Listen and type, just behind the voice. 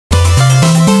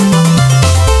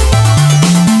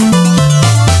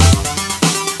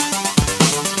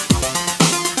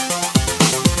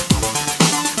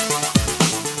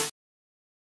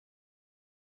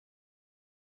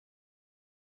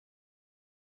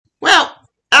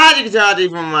you can tell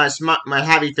from my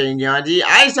happy thing,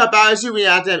 I saw Batman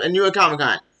Superman at a New York Comic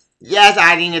Con. Yes,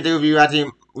 I didn't get to review at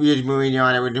the movie,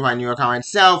 with my New York Comic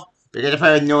itself, because I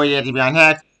probably had no idea to be on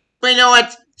heck. But you know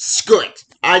what? Screw it.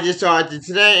 I just saw it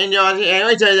today, and let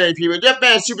me tell you, people, get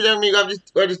bad Superman, me love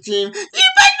this team.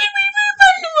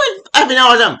 I've been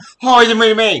awesome. Holy the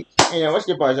movie. Hey, what's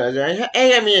good, boys?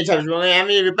 Hey, I'm in touch with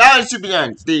the Batman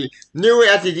Superman, the new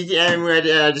DC anime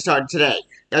I just started today.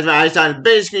 That's why I saw on the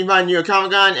big screen on New York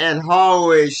Comic Con, and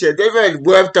holy shit, they were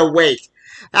worth the wait.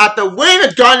 After waiting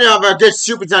a gun of a good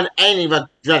Superman anime for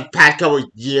the past couple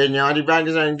of years, the brand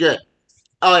is something good.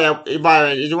 Oh yeah, by the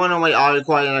way, if you want to know what all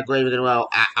required in a grave as well,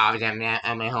 obviously I'm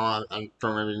at home, I'm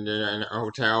from in a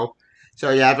hotel. So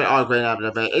yeah, I've been all great up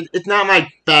there, but it's not my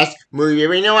best movie,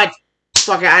 but you know what?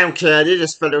 Fuck it, I don't care, they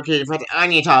just spelled okay, but I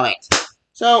need to talk it.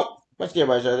 So, let's get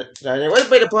about it. What's the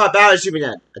way to plot Batman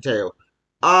Superman, I tell you.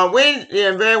 When the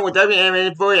event with every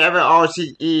animated fully ever all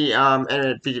CE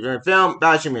animated feature film,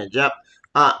 Batman Superman, yep.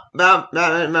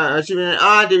 Batman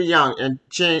Superman, they were young and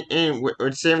change in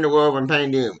with saving the world from pain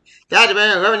doom. That's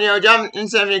about 11-year-old John and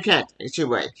 7-year-old Kent,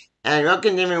 Superboy, and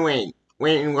welcome Damon Wayne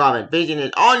and Robin, based in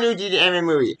an all-new DC anime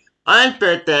movie. On his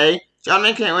birthday, John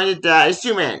and Kent went to die as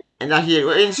Superman, and that he had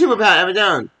in superpower of his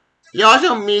own. You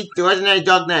also meet the legendary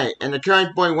Dark Knight and the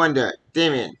current boy wonder,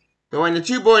 Damien. But when the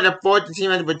two boys are forced to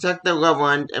team up to protect their loved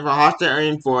ones from a hostile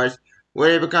alien force,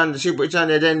 where they become the super son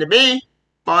they tend to be,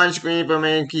 on screen for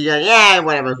main key guy, yeah,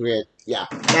 whatever, who is. Yeah,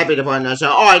 that'd be the point of the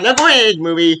show. Alright, now going into this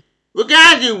movie, we're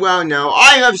gonna do well know,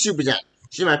 I love Superman.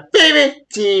 She's my favorite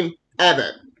team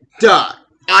ever. Duh.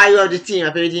 I love this team,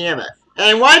 my favorite team ever.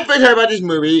 And when I first heard about this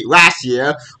movie last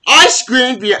year, I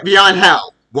screamed beyond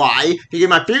hell. Why? Because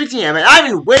my favorite team ever. I've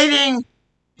been waiting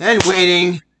and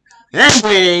waiting and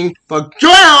waiting for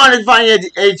going on to find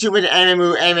a Superman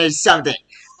anime something.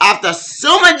 After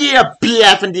so much years of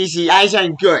BF from DC, I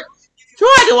sound good. So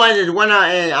I just went out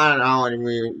and I don't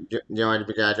know,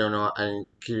 because I don't know, I didn't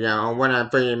keep on one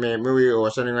out 30-minute movie or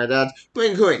something like that. But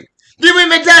including, give me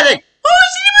fantastic! Oh,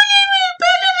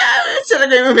 it's such a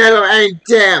great movie, I mean,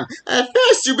 damn.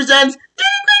 First Super Sense,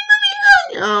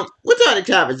 what's on the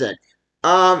cap said?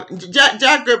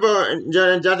 Jack Gripper and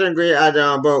Jonathan Gray as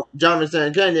both Jonathan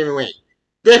and Ken David Wayne.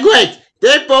 They're great!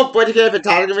 They're both dedicated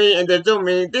photography and they're so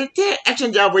many. They did an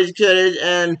excellent job with these characters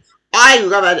and I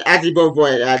love it, actually both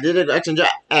boys. I did an excellent job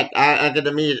I get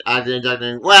to meet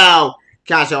well,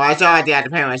 so I saw at the after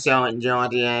panel myself and I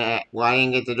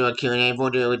didn't get to do a Q&A for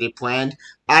what they planned.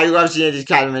 I love seeing these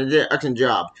cast members. They did an excellent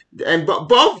job. And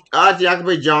both the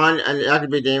actor John and the actor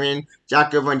Damien,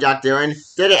 Jack Griffin and Jack Dillon,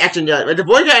 they did an excellent job. But the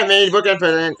boy got made, the boy got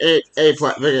president, A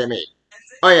plus, look at me.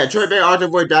 Oh yeah, Troy Baker also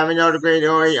voiced Diamond, the great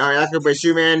Ori, actor by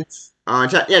Superman.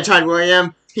 Chad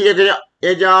Williams, he did a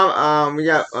good job. We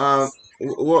got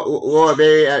Laura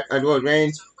Bailey at Lord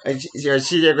Reigns, and she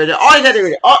did a good job. Oh, you got to do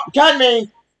it. Oh, Cat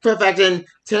Main, perfection,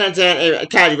 10 out of 10,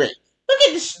 category. Look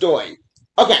at the story.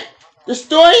 Okay, the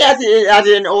story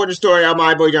actually an older story of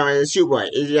my boy John and Superboy.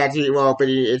 Is actually but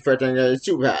his first time to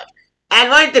Superpower. And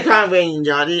like the comic version,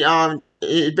 Johnny,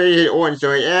 it's pretty his origin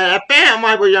story. And apparently,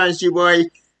 my boy John and Superboy,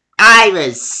 I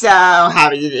was so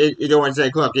happy you don't want to say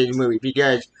Clark in the movie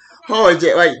because holy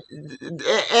shit, like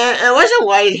it wasn't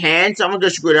White Hand, someone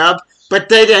got screwed up, but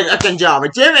they did an excellent job.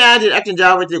 But Jim did an excellent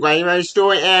job with the White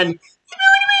story, and you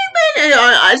know what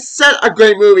I mean? It's such a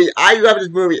great movie. I love this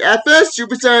movie. At first,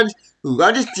 Super Sons who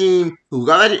love this team, who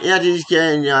love this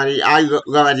character, I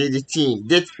love this team.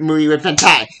 This movie was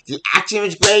fantastic. The action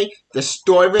was great, the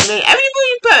story was made, everything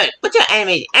was perfect. What's your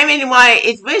animation? Animated why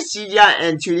it's very CGI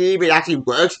and 2D, but it actually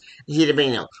works. You see the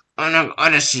video. On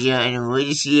the CGI and the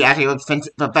movie, CGI actually looks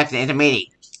perfect and animated.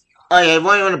 Oh yeah, if you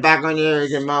want the background here, you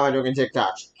can mom looking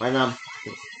TikTok. My mom,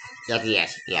 that's a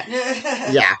yes, yeah.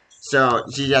 Yeah, so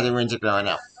she's actually doing TikTok right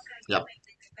now. Yep.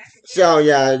 So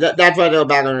yeah, that's why they're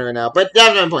background right now. But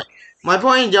that's my point. My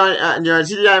point, John,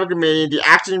 CGI was amazing, the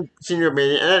action scene was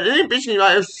amazing, and it basically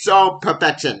it was so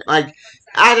perfection. Like,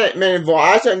 I had been involved,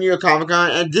 I saw New York Comic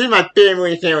Con, and this is my favorite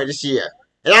movie came out this year.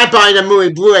 And I'm buying the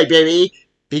movie Blu-ray, baby,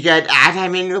 because as I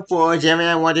mentioned before,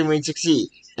 Gemini wanted the movie to succeed,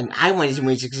 and I wanted the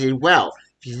movie to succeed well.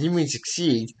 Because the movie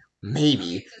succeeds,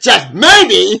 maybe, just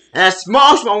maybe, in a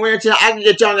small winner until I can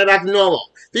get John back to normal.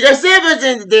 Because there was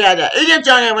the day I did, if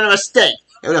John went a mistake,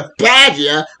 it was a bad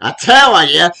year, a terrible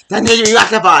year, that needed to be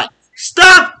rectified.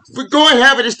 Stop going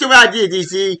ahead with this stupid idea,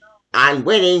 DC. I'm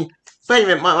waiting. Wait a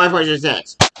minute, my point is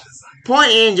sense.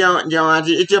 Point in, John,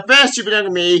 it's your best Superman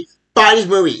to me. Buy this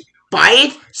movie. Buy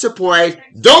it, support it,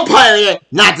 don't pirate it,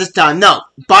 not this time, no.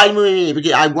 Buy the movie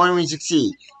because I want it to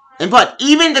succeed. And but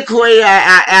even the creator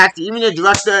act, even the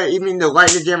director, even the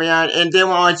writer, and they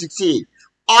want to succeed.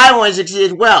 I want to succeed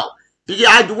as well. Because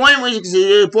I wanted to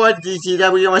succeed, report DC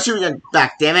that we want to shoot them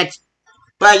back, damn it.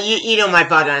 But you know my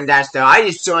thought on that stuff. I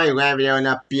just saw a random video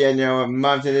enough being a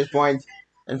month at this point.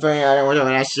 And funny, I don't want to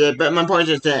that shit. But my point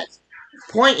is this.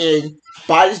 Point is,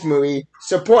 buy this movie,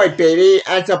 support baby,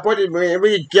 and support this movie, and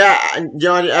we get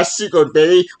a sequel,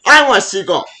 baby. I want a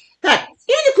sequel. Heck, even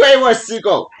the Quay wants a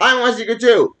sequel. I want a sequel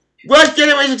too. Let's get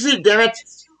it when we succeed, damn it.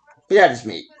 Yeah, that's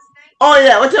me. Oh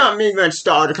yeah, what's up, me and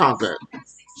Star the Conqueror?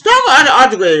 Star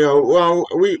Wars well,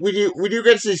 we do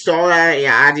get to see Star Wars,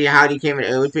 yeah, actually how he came in,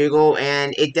 it was pretty cool,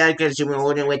 and it does get a super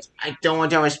order, which I don't want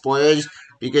to tell my spoilers,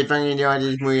 because funny,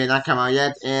 this movie has not come out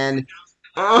yet, and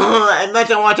as much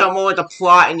as I want to tell more with the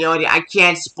plot and I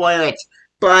can't spoil it.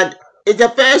 But it's the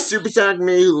first Super Sonic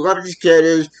me who love these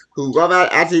characters, who love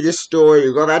actually this story,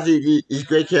 who love actually these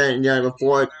great characters,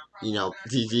 before,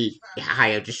 DG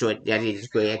hired to short that is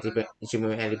great at the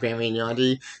Superman and the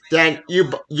family, then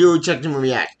you check the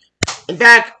movie out. In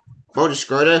fact, Boulder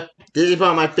Scroter, this is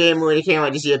probably my favorite movie that came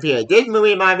out this year period. This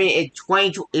movie, in my opinion,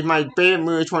 is my favorite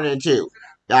movie of 2022.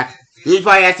 Like, this is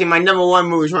probably actually my number one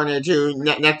movie of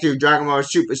 2022, next to Dragon Ball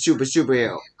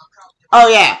Superhero. Oh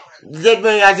yeah, this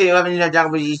movie actually 11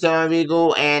 Dragon Ball Z so really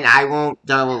cool, and I won't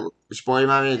spoil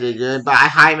my movie, it's good, but I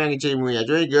highly recommend the movie, it's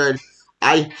really good.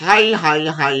 I highly recommend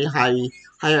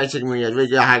the movie, it's really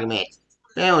good, I highly recommend it.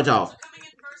 Very much all.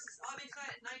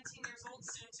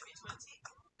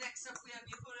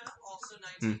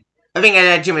 I think I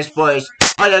had too much spoilers.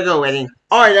 Alright, go, wedding.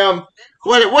 Alright,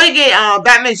 what you get,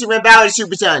 Batman Superman Battle of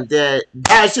Super Son, the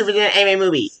Battle of Super Son anime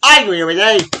movie. I agree with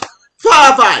it.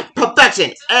 5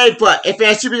 perfection, A+. If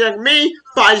it's Super Son me,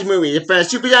 buy this movie. If it's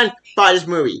Super Son, buy this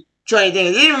movie. Try anything.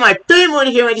 It's even my favorite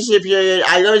movie here at this year period.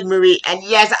 I love this movie, and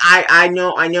yes, I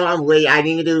know I'm late. I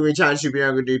didn't do Return Super Son,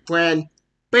 I'm gonna do plan.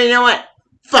 But you know what?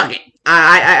 Fuck it.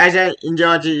 I said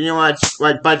enjoy it,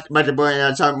 what but the boy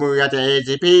and some movie at the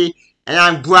ACP. And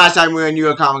I'm glad I'm wearing New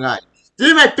York Comic Con. This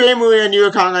is my favorite movie on New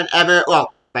York Comic Con ever.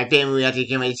 Well, my favorite movie actually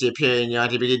came out this year period,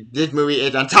 because this movie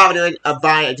is on top of it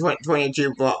buying it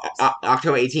 2022 for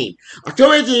October 18th.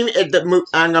 October 18th is the movie.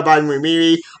 I'm gonna buy the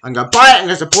movie. I'm gonna buy it. I'm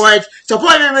gonna support it.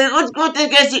 Support the movie. Let's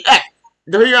get see.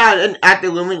 The video at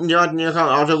the Lumen New York Comic Con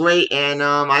also great, and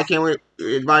I can't wait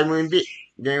to buy the movie.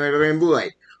 Getting ready to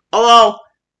Blu-ray. Although,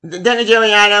 thank you,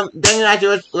 Jeremy Adam. Thank you,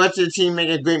 guys. Let's the team make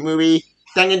a great movie.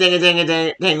 Thank you,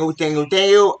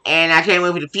 and I can't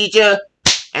wait for the future,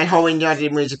 and hoping the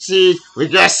movie succeed. We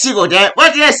got a sequel, damn it.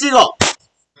 What's that sequel?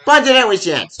 But then we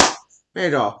chance. There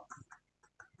you go.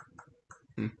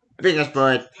 I think that's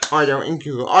for it. Although,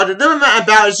 the movie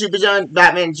about Super Son,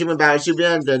 Batman, Superman, Battle Super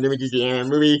Son, the limited the anime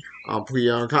movie,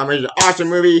 please comment, awesome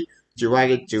movie. Do you like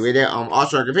it? Do it.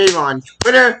 Also, I can pay on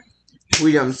Twitter.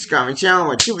 Freedom's comment channel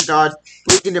with super thoughts.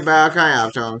 Please think about kind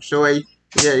of some story.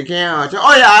 Yeah, you can.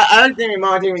 Oh yeah, I like thinking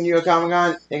Mom taking you a Comic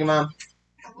Con. Thank you, Mom.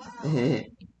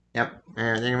 Yep.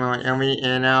 Thank you, Mom.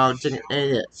 And I'll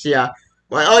see ya.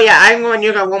 Well, oh yeah, I'm going to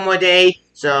New York one more day,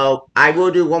 so I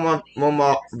will do one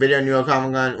more video on New York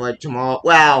Comic Con like tomorrow.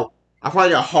 Well, I'll probably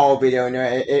do a whole video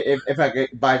if I could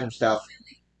buy some stuff.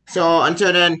 So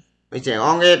until then, we say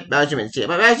long live Belgium and see you.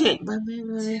 Bye,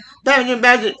 Belgium.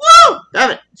 Belgium. Woo!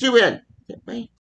 Damn it. See you then. Bye.